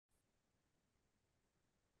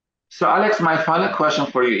So, Alex, my final question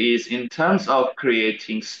for you is in terms of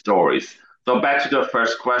creating stories. So, back to the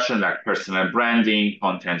first question, like personal branding,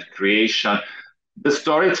 content creation, the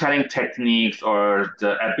storytelling techniques or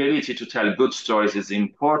the ability to tell good stories is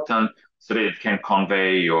important so that it can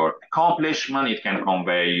convey your accomplishment, it can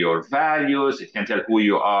convey your values, it can tell who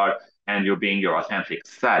you are and you being your authentic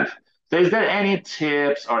self. So, is there any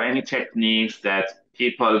tips or any techniques that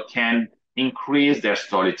people can increase their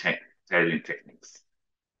storytelling techniques?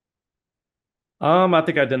 I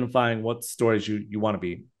think identifying what stories you want to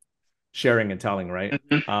be sharing and telling, right?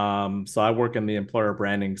 Mhm, So I work in the employer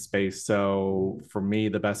branding space. So for me,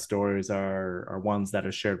 the best stories are ones that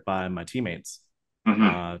are shared by my teammates,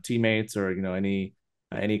 mhm. teammates, or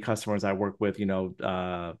any customers I work with, who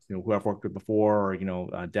I've worked with before, or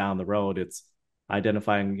down the road. It's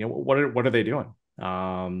identifying, what are they doing?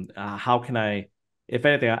 How can I, if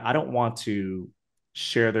anything, I don't want to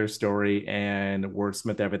share their story and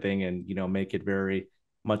wordsmith everything and make it very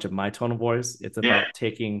much of my tone of voice. It's Yeah. about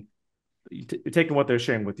taking what they're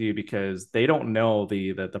sharing with you because they don't know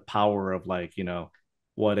the power of, like,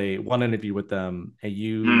 what a one interview with them and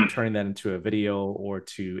you Mm, turning that into a video or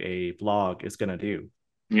to a blog is going to do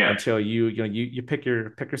yeah. until you pick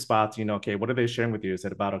your spots. Okay, what are they sharing with you? Is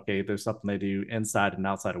it about, okay, there's something they do inside and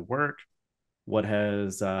outside of work? What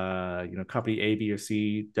has company A, B, or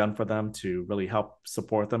C done for them to really help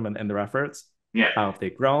support them in their efforts? Yeah. How have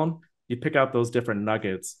they grown? You pick out those different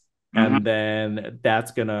nuggets, Hmm. and then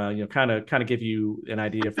that's gonna kind of give you an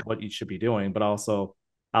idea of what you should be doing, but also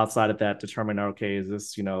outside of that, determine, okay, is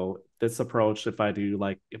this, this approach, if I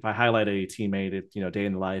highlight a teammate, day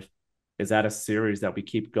in the life, is that a series that we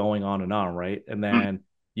keep going on and on, right? And Mm, then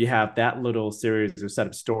you have that little series or set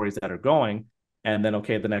of stories that are going, and then,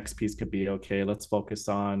 okay, the next piece could be, okay, let's focus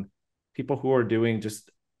on people who are doing just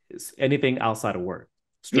anything outside of work,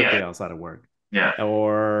 yeah. strictly outside of work. Yeah.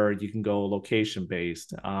 Or you can go location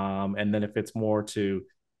based. And then if it's more to,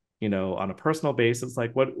 on a personal basis,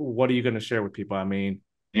 like what are you going to share with people? I mean,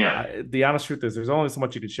 Yeah. the honest truth is there's only so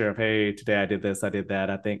much you can share of, hey, today I did this, I did that.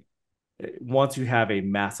 I think once you have a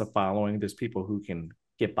massive following, there's people who can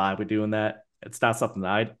get by with doing that. It's not something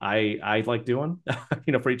that I like doing.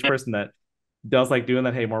 For each Yeah. person that does like doing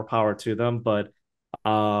that, hey, more power to them. But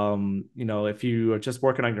if you are just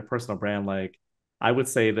working on your personal brand, like, I would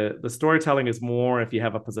say that the storytelling is more if you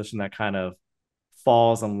have a position that kind of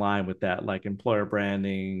falls in line with that, like employer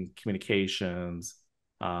branding, communications,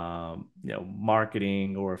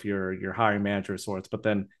 marketing, or if you're hiring manager of sorts. But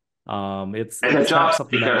then As a it's job not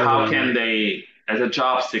something that seeker, how can really. they, as a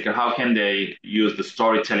job seeker, how can they use the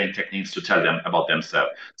storytelling techniques to tell them about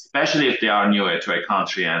themselves, especially if they are new to a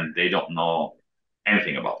country and they don't know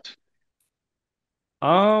anything about?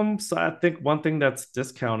 So I think one thing that's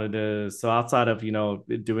discounted is, so outside of,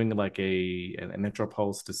 doing like an intro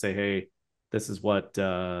post to say, hey, this is what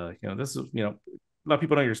this is, let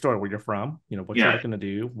people know your story, where you're from, what you're Yeah. looking to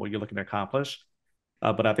do, what you're looking to accomplish.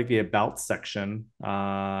 But I think the about section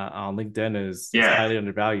on LinkedIn is Yeah. highly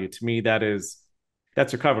undervalued. To me, that's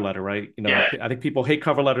your cover letter, right? Yeah. I think people hate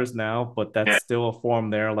cover letters now, but that's Yeah. still a form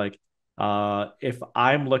there. Like, if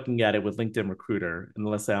I'm looking at it with LinkedIn Recruiter, and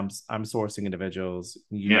let's say I'm sourcing individuals,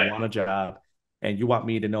 you Yeah. want a job, and you want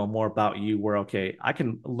me to know more about you, where, okay, I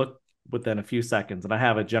can look within a few seconds, and I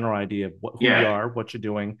have a general idea of who you Yeah. are, what you're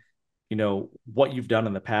doing, what you've done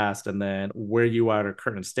in the past, and then where you are at a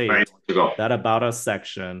current Where you state. want to go? That about us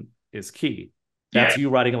section is key. Yeah. That's you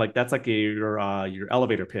writing, like, that's like your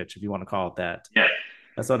elevator pitch, if you want to call it that. Yeah.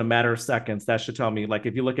 And so in a matter of seconds, that should tell me, like,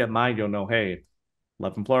 if you look at mine, you'll know, hey,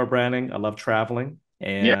 love employer branding, I love traveling,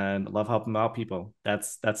 Yeah. and love helping out people.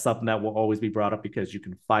 That's something that will always be brought up because you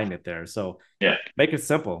can find it there. So Yeah. make it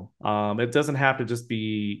simple. It doesn't have to just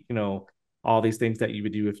be, all these things that you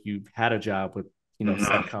would do if you had a job with,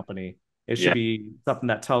 said Hmm. company. It should Yeah. be something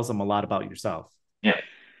that tells them a lot about yourself. Yeah,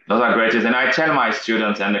 those are great. And I tell my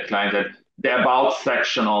students and the clients that the about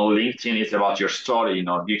section on LinkedIn is about your story.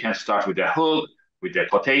 You can start with the hook, with the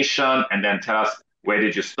quotation, and then tell us where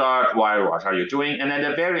did you start, why, what are you doing, and at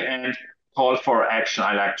the very end, call for action.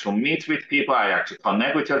 I like to meet with people. I like to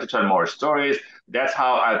connect with you to tell more stories. That's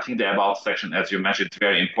how I think the about section, as you mentioned, is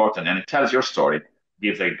very important, and it tells your story,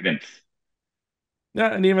 gives a glimpse.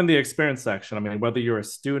 Yeah, and even the experience section. I mean, whether you're a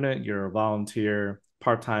student, you're a volunteer,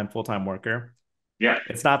 part-time, full-time worker, Yeah.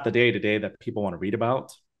 it's not the day-to-day that people want to read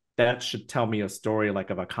about. That should tell me a story, like,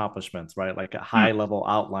 of accomplishments, right? Like a Mm. high-level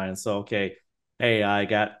outline. So, okay, hey, I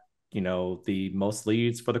got, the most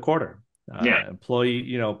leads for the quarter. Yeah.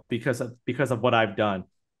 Employee, because of what I've done.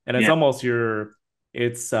 And it's Yeah. almost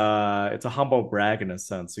it's a humble brag in a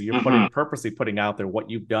sense. So you're Hmm. purposely putting out there what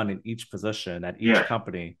you've done in each position at each Yeah.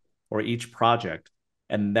 company or each project.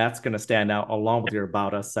 And that's going to stand out along with your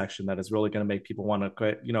about us section that is really going to make people want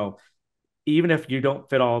to, even if you don't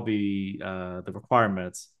fit all the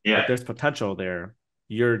requirements, Yeah. if there's potential there,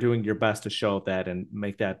 you're doing your best to show that and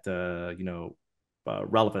make that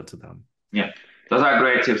relevant to them. Yeah, those are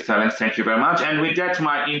great tips, Alex. Thank you very much. And with that,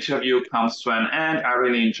 my interview comes to an end. I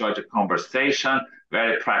really enjoyed the conversation.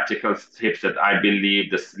 Very practical tips that I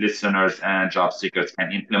believe the listeners and job seekers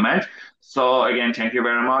can implement. So again, thank you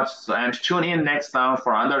very much. And tune in next time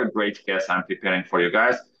for another great guest I'm preparing for you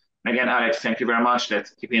guys. And again, Alex, thank you very much.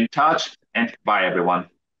 Let's keep in touch and bye, everyone.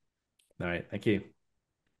 All right. Thank you.